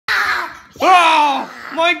Oh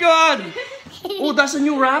my God! Oh, that's a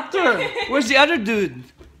new Raptor. Where's the other dude?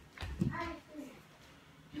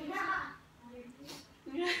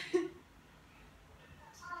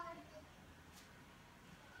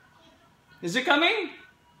 Is it coming?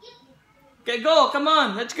 Okay, go. Come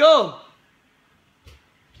on, let's go.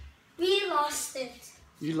 We lost it.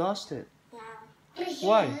 You lost it. Yeah.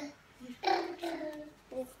 Why? We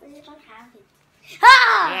don't have it.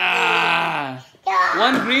 Ah!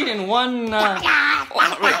 One green and one.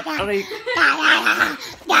 Aray.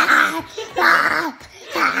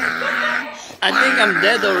 I think I'm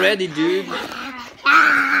dead already, dude.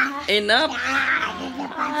 Enough.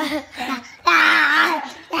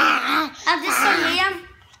 This one, Liam.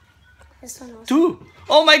 This one also. Two.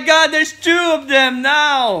 Oh my God, there's two of them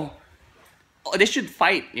now. Oh, they should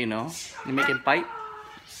fight, you know. You make them fight.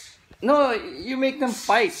 No, you make them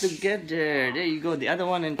fight together. There you go. The other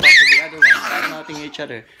one and talk to the other one. Start knocking each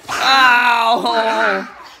other. Ow!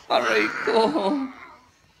 Aray ko.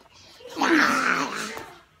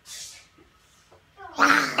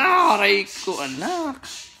 Aray ko, anak.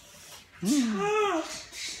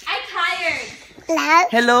 I'm tired.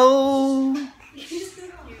 Hello.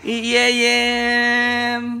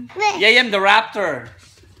 Yayam. Yayam the Raptor.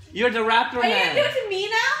 You're the Raptor man. Are you doing to me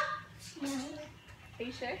now? Are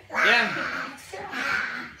you sure? Yeah.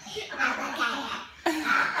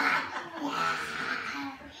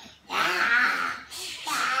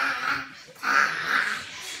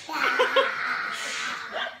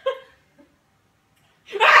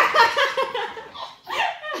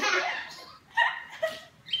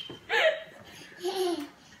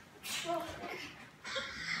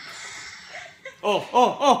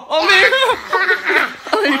 Oh, me!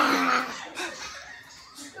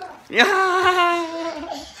 Yeah!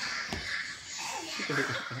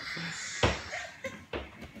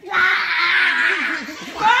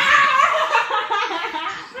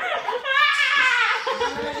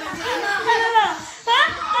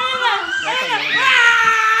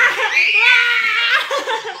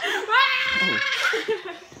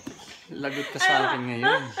 Lagot ka sa akin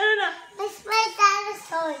ngayon. It's my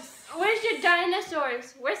dinosaurs. Where's your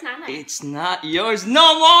dinosaurs? Where's Nana? It's not yours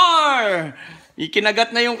no more!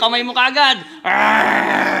 Ikinagat na yung kamay mo kagad.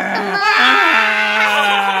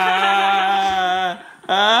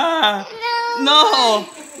 No!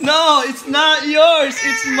 No, it's not yours.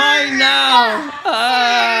 It's mine now.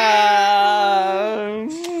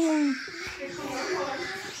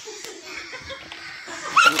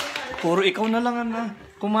 Puro ikaw na lang na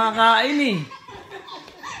kumakain eh.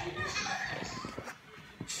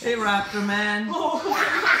 Hey, Raptor man.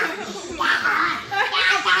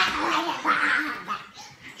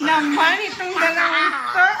 Naman itong dalawang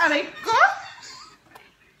ito. Aray ko.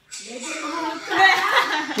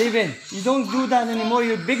 David, you don't do that anymore.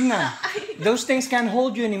 You're big now. Those things can't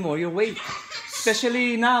hold you anymore. Your weight.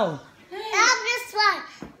 Especially now. This one.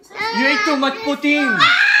 You ate too much protein.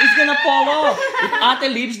 It's gonna fall off. If Ate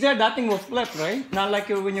leaves there, that thing will flip, right? Not like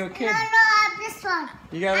when you're a kid. This one.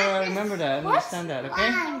 You gotta remember that. Understand that, okay?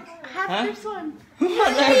 Have this one.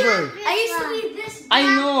 Whatever. I used to be this. I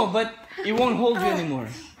know, but it won't hold you anymore.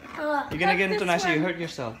 You're gonna get into nice, so you hurt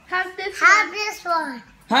yourself. Have this Have one. this one.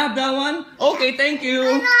 Have that one? Okay, thank you.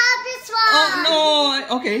 I have this one. Oh,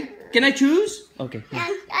 no. Okay. Can I choose? Okay. I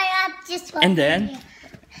have this one. And then?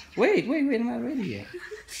 Wait. I'm not ready yet.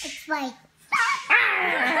 It's white.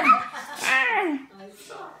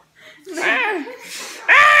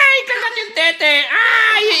 Kagat yung tete.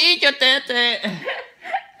 You eat your tete.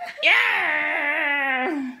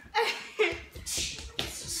 Yeah.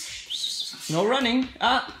 No running.